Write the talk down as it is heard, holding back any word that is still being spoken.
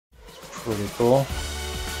Pretty cool.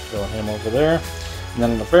 Throw him over there. And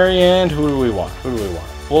then in the very end, who do we want? Who do we want?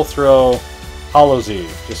 We'll throw Hallows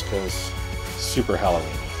Eve, just because super Halloween.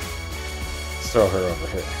 Let's throw her over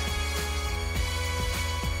here.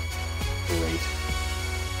 Great.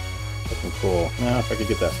 Looking cool. Now, if I could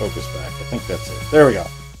get that focus back, I think that's it. There we go.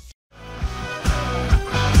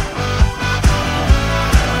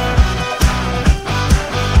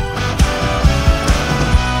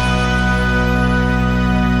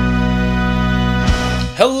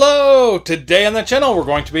 Hello! Today on the channel we're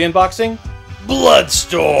going to be unboxing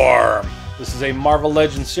BLOODSTORM! This is a Marvel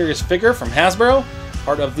Legends series figure from Hasbro,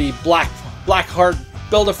 part of the Blackheart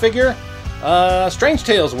Build-A-Figure Strange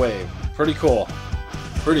Tales wave. Pretty cool.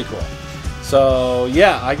 Pretty cool. So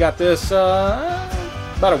yeah, I got this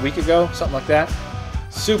about a week ago, something like that.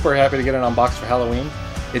 Super happy to get it unboxed for Halloween.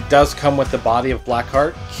 It does come with the body of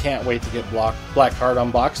Blackheart. Can't wait to get Blackheart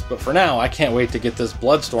unboxed, but for now I can't wait to get this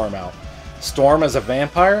BLOODSTORM out. Storm as a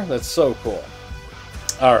vampire? That's so cool.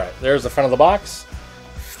 Alright, there's the front of the box.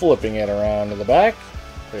 Flipping it around to the back.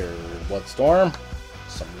 There's BLOODSTORM.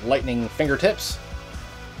 Some lightning fingertips.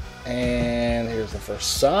 And here's the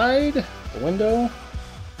first side. The window.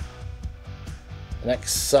 The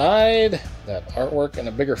next side. That artwork in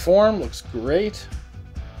a bigger form. Looks great.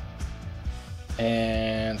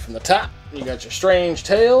 And from the top, you got your Strange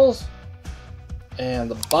Tales. And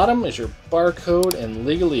the bottom is your barcode and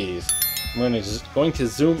legalese. I'm going to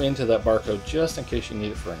zoom into that barcode just in case you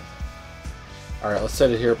need it for anything. Alright, let's set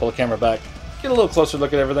it here, pull the camera back, get a little closer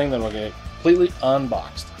look at everything, then we'll get it completely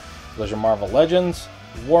unboxed. There's your Marvel Legends,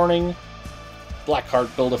 Warning,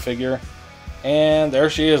 Blackheart Build-A-Figure, and there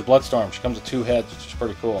she is, BLOODSTORM. She comes with two heads, which is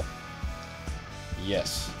pretty cool.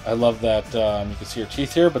 Yes, I love that you can see her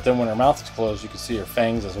teeth here, but then when her mouth is closed, you can see her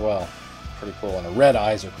fangs as well. Pretty cool, and her red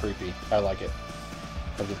eyes are creepy. I like it.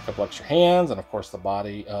 Comes with a couple extra hands, and of course the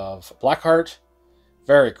body of Blackheart.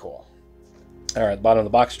 Very cool. Alright, bottom of the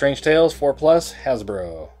box, Strange Tales, 4+,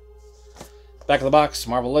 Hasbro. Back of the box,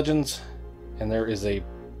 Marvel Legends. And there is a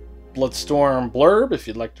BLOODSTORM blurb, if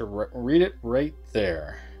you'd like to read it, right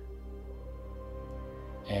there.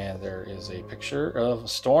 And there is a picture of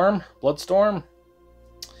Storm, BLOODSTORM.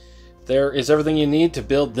 There is everything you need to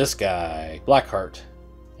build this guy, Blackheart.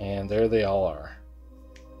 And there they all are.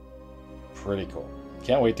 Pretty cool.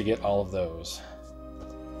 Can't wait to get all of those.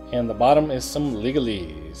 And the bottom is some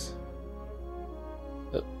legalese.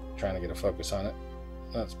 Oh, trying to get a focus on it.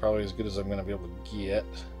 That's probably as good as I'm going to be able to get.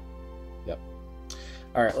 Yep.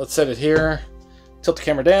 Alright, let's set it here. Tilt the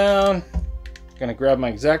camera down. Going to grab my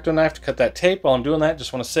X-Acto knife to cut that tape. While I'm doing that,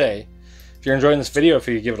 just want to say, if you're enjoying this video, if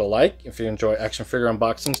you could give it a like, if you enjoy action figure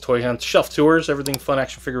unboxings, toy hunts, shelf tours, everything fun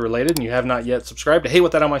action figure related, and you have not yet subscribed to Hey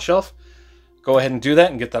What That On My Shelf, go ahead and do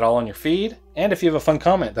that and get that all on your feed. And if you have a fun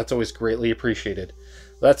comment, that's always greatly appreciated.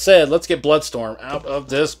 That said, let's get BLOODSTORM out of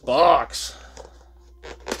this box.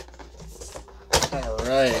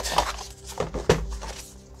 Alright.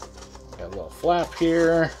 Got a little flap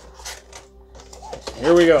here.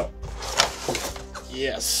 Here we go.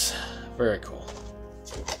 Yes. Very cool.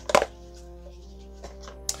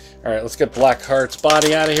 Alright, let's get Blackheart's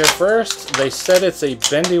body out of here first. They said it's a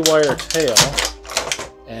bendy wire tail.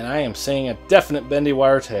 And I am seeing a definite bendy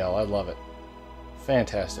wire tail. I love it.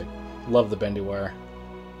 Fantastic. Love the bendy wire.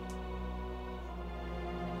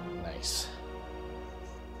 Nice.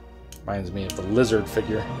 Reminds me of the lizard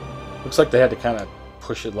figure. Looks like they had to kind of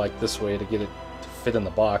push it like this way to get it to fit in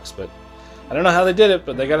the box, but I don't know how they did it,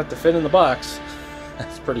 but they got it to fit in the box.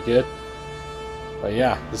 That's pretty good. But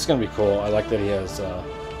yeah, this is going to be cool. I like that he has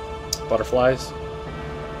butterflies.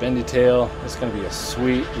 Bendy tail. It's going to be a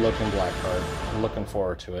sweet looking Blackheart. I'm looking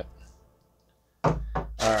forward to it.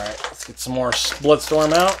 Alright, let's get some more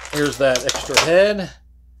BLOODSTORM out. Here's that extra head.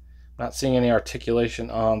 Not seeing any articulation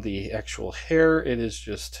on the actual hair. It is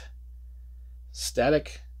just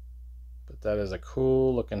static. But that is a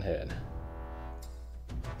cool looking head.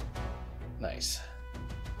 Nice.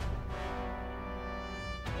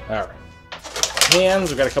 Alright. Hands.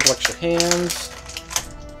 We've got a couple extra hands.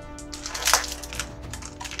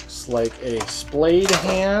 Like a splayed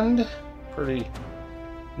hand. Pretty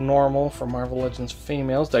normal for Marvel Legends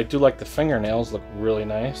females. I do like the fingernails, look really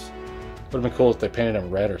nice. Would have been cool if they painted them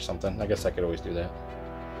red or something. I guess I could always do that.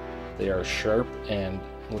 They are sharp and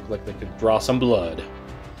look like they could draw some blood.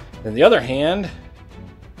 Then the other hand,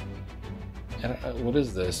 I don't know, what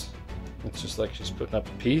is this? It's just like she's putting up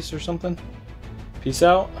a piece or something. Peace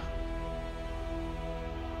out.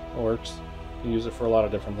 It works. You use it for a lot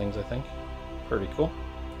of different things, I think. Pretty cool.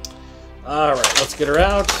 Alright, let's get her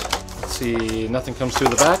out. Let's see, nothing comes through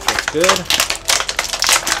the back. That's good.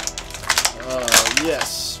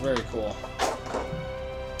 Yes, very cool.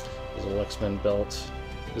 There's a little X-Men belt.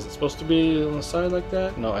 Is it supposed to be on the side like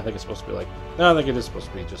that? No, I think it's supposed to be like... No, I think it is supposed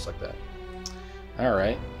to be just like that.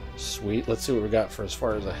 Alright, sweet. Let's see what we got for as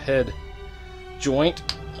far as a head joint.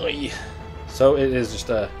 Oy. So it is just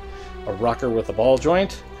a rocker with a ball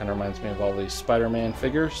joint. Kind of reminds me of all these Spider-Man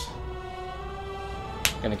figures.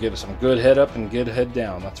 Gonna give it some good head up and good head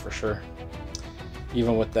down, that's for sure.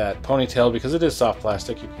 Even with that ponytail, because it is soft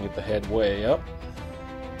plastic, you can get the head way up.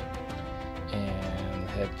 And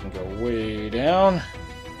the head can go way down.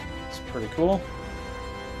 It's pretty cool.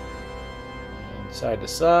 And side to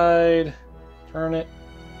side. Turn it.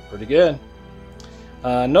 Pretty good.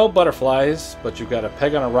 No butterflies, but you've got a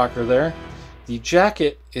peg on a rocker there. The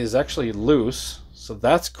jacket is actually loose, so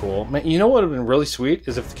that's cool. Man, you know what would have been really sweet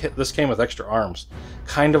is if this came with extra arms.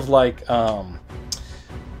 Kind of like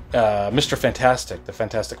Mr. Fantastic, the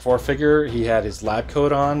Fantastic Four figure. He had his lab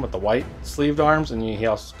coat on with the white sleeved arms, and he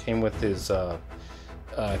also came with his,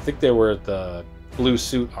 I think they were the blue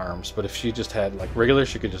suit arms, but if she just had like regular,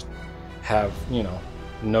 she could just have, you know,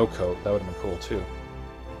 no coat. That would have been cool too.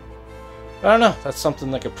 I don't know, that's something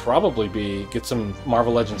that could probably be, get some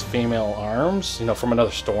Marvel Legends female arms, you know, from another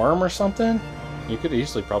Storm or something. You could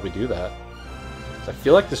easily probably do that. I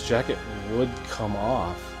feel like this jacket would come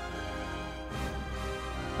off.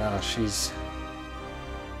 She's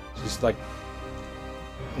like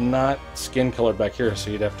not skin colored back here, so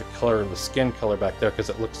you'd have to color the skin color back there because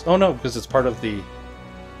it looks... Oh no, because it's part of the...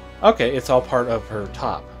 Okay, it's all part of her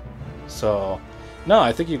top. So, no,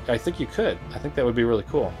 I think you could. I think that would be really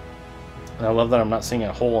cool. And I love that I'm not seeing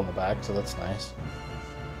a hole in the back, so that's nice.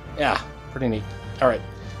 Yeah, pretty neat. Alright,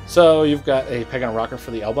 so you've got a peg on a rocker for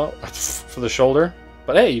the elbow, for the shoulder.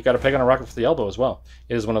 But hey, you've got a peg on a rocker for the elbow as well.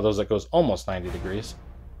 It is one of those that goes almost 90 degrees.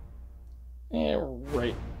 Yeah,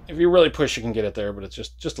 right. If you really push, you can get it there, but it's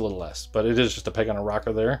just a little less. But it is just a peg on a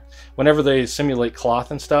rocker there. Whenever they simulate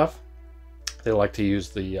cloth and stuff, they like to use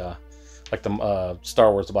the, like the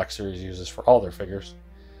Star Wars The Black Series uses for all their figures.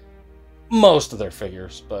 Most of their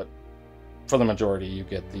figures, but for the majority, you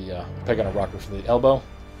get the peg on a rocker for the elbow.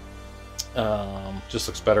 Just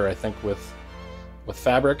looks better, I think, with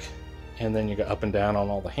fabric. And then you go up and down on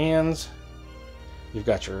all the hands. You've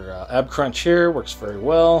got your ab crunch here, works very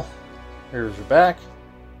well. Here's your back.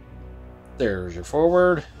 There's your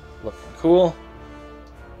forward. Looking cool.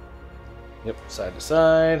 Yep, side to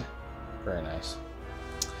side. Very nice.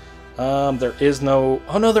 There is no...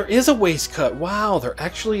 Oh no, there is a waist cut. Wow, there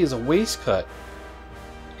actually is a waist cut.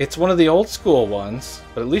 It's one of the old school ones,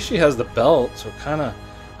 but at least she has the belt, so kind of...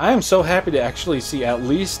 I am so happy to actually see at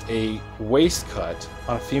least a waist cut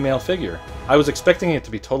on a female figure. I was expecting it to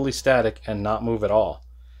be totally static and not move at all.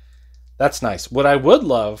 That's nice. What I would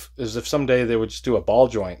love is if someday they would just do a ball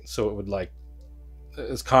joint, so it would like...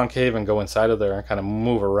 It's concave and go inside of there and kind of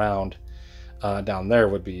move around down there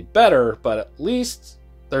would be better, but at least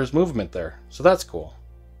there's movement there, so that's cool.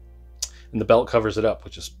 And the belt covers it up,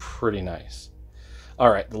 which is pretty nice.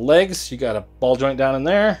 Alright, the legs, you got a ball joint down in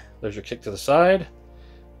there. There's your kick to the side.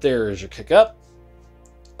 There's your kick up.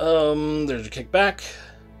 There's your kick back.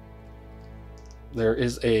 There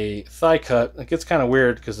is a thigh cut. It gets kind of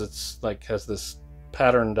weird because it's like has this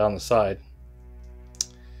pattern down the side.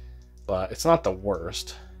 But it's not the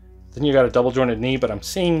worst. Then you got a double jointed knee, but I'm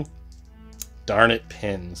seeing, darn it,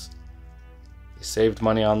 pins. They saved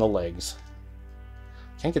money on the legs.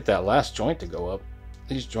 Can't get that last joint to go up.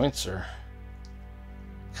 These joints are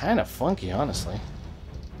kind of funky, honestly.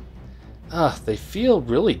 They feel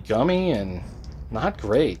really gummy and not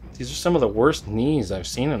great. These are some of the worst knees I've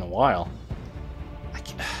seen in a while.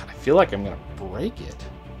 I feel like I'm gonna break it.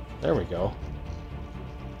 There we go.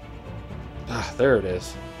 There it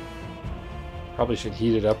is. Probably should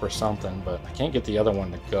heat it up or something, but I can't get the other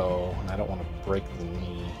one to go, and I don't want to break the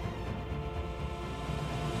knee.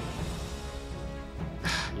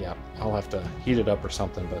 Yeah, I'll have to heat it up or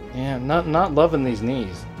something, but yeah, not loving these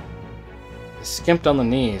knees. They skimped on the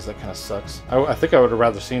knees, that kind of sucks. I think I would have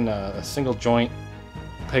rather seen a single joint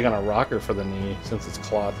peg on a rocker for the knee, since it's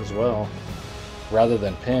cloth as well, rather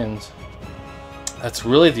than pins. That's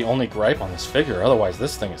really the only gripe on this figure, otherwise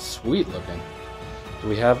this thing is sweet looking. Do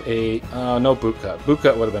we have a... no boot cut. Boot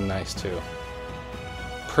cut would have been nice too.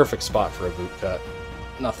 Perfect spot for a boot cut.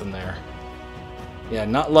 Nothing there. Yeah,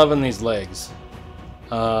 not loving these legs.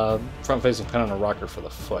 Front-facing pin on a rocker for the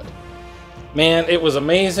foot. Man, it was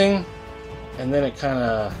amazing, and then it kind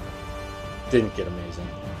of didn't get amazing.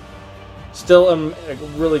 Still a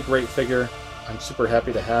really great figure. I'm super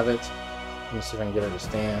happy to have it. Let me see if I can get her to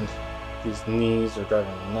stand. These knees are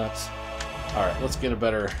driving me nuts. Alright, let's get a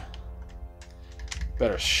better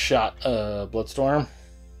shot of BLOODSTORM.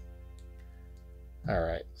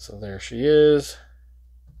 Alright, so there she is.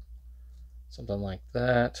 Something like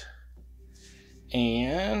that.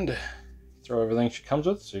 And throw everything she comes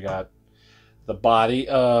with. So you got the body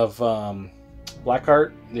of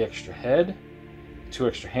Blackheart, the extra head, 2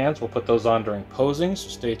 extra hands. We'll put those on during posing, so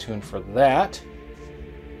stay tuned for that.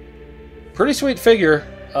 Pretty sweet figure.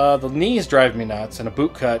 The knees drive me nuts, and a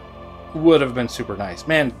boot cut would have been super nice.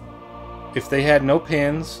 Man, if they had no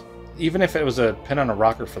pins, even if it was a pin on a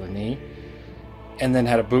rocker for the knee, and then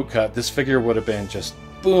had a boot cut, this figure would have been just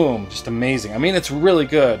boom, just amazing. I mean, it's really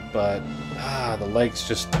good, but the legs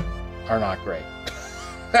just are not great.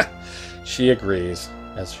 She agrees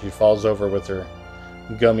as she falls over with her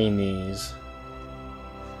gummy knees.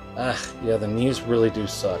 Yeah, the knees really do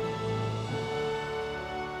suck.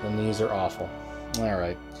 The knees are awful.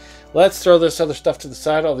 Alright. Let's throw this other stuff to the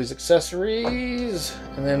side, all these accessories,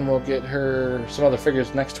 and then we'll get her some other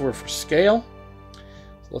figures next to her for scale.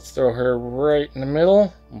 So let's throw her right in the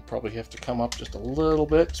middle. We'll probably have to come up just a little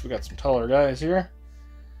bit because we got some taller guys here.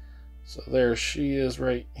 So there she is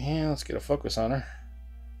right here. Let's get a focus on her.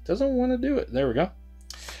 Doesn't want to do it. There we go.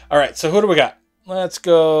 Alright, so who do we got? Let's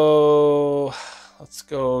go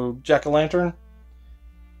Jack-o'-lantern.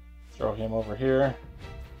 Throw him over here.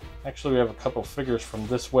 Actually, we have a couple figures from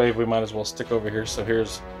this wave we might as well stick over here. So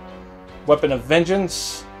here's Weapon of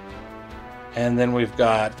Vengeance. And then we've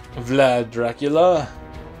got Dracula.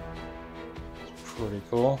 Pretty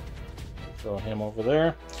cool. Throw him over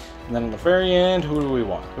there. And then at the very end, who do we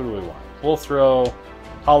want? We'll throw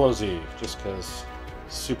Hallows' Eve, just because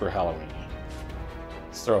super Halloween.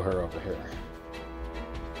 Let's throw her over here.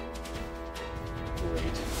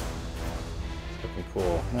 Great. Looking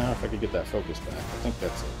cool. Now if I could get that focus back. I think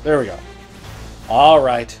that's it. There we go.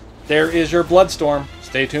 Alright. There is your BLOODSTORM.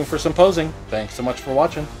 Stay tuned for some posing. Thanks so much for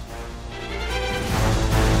watching.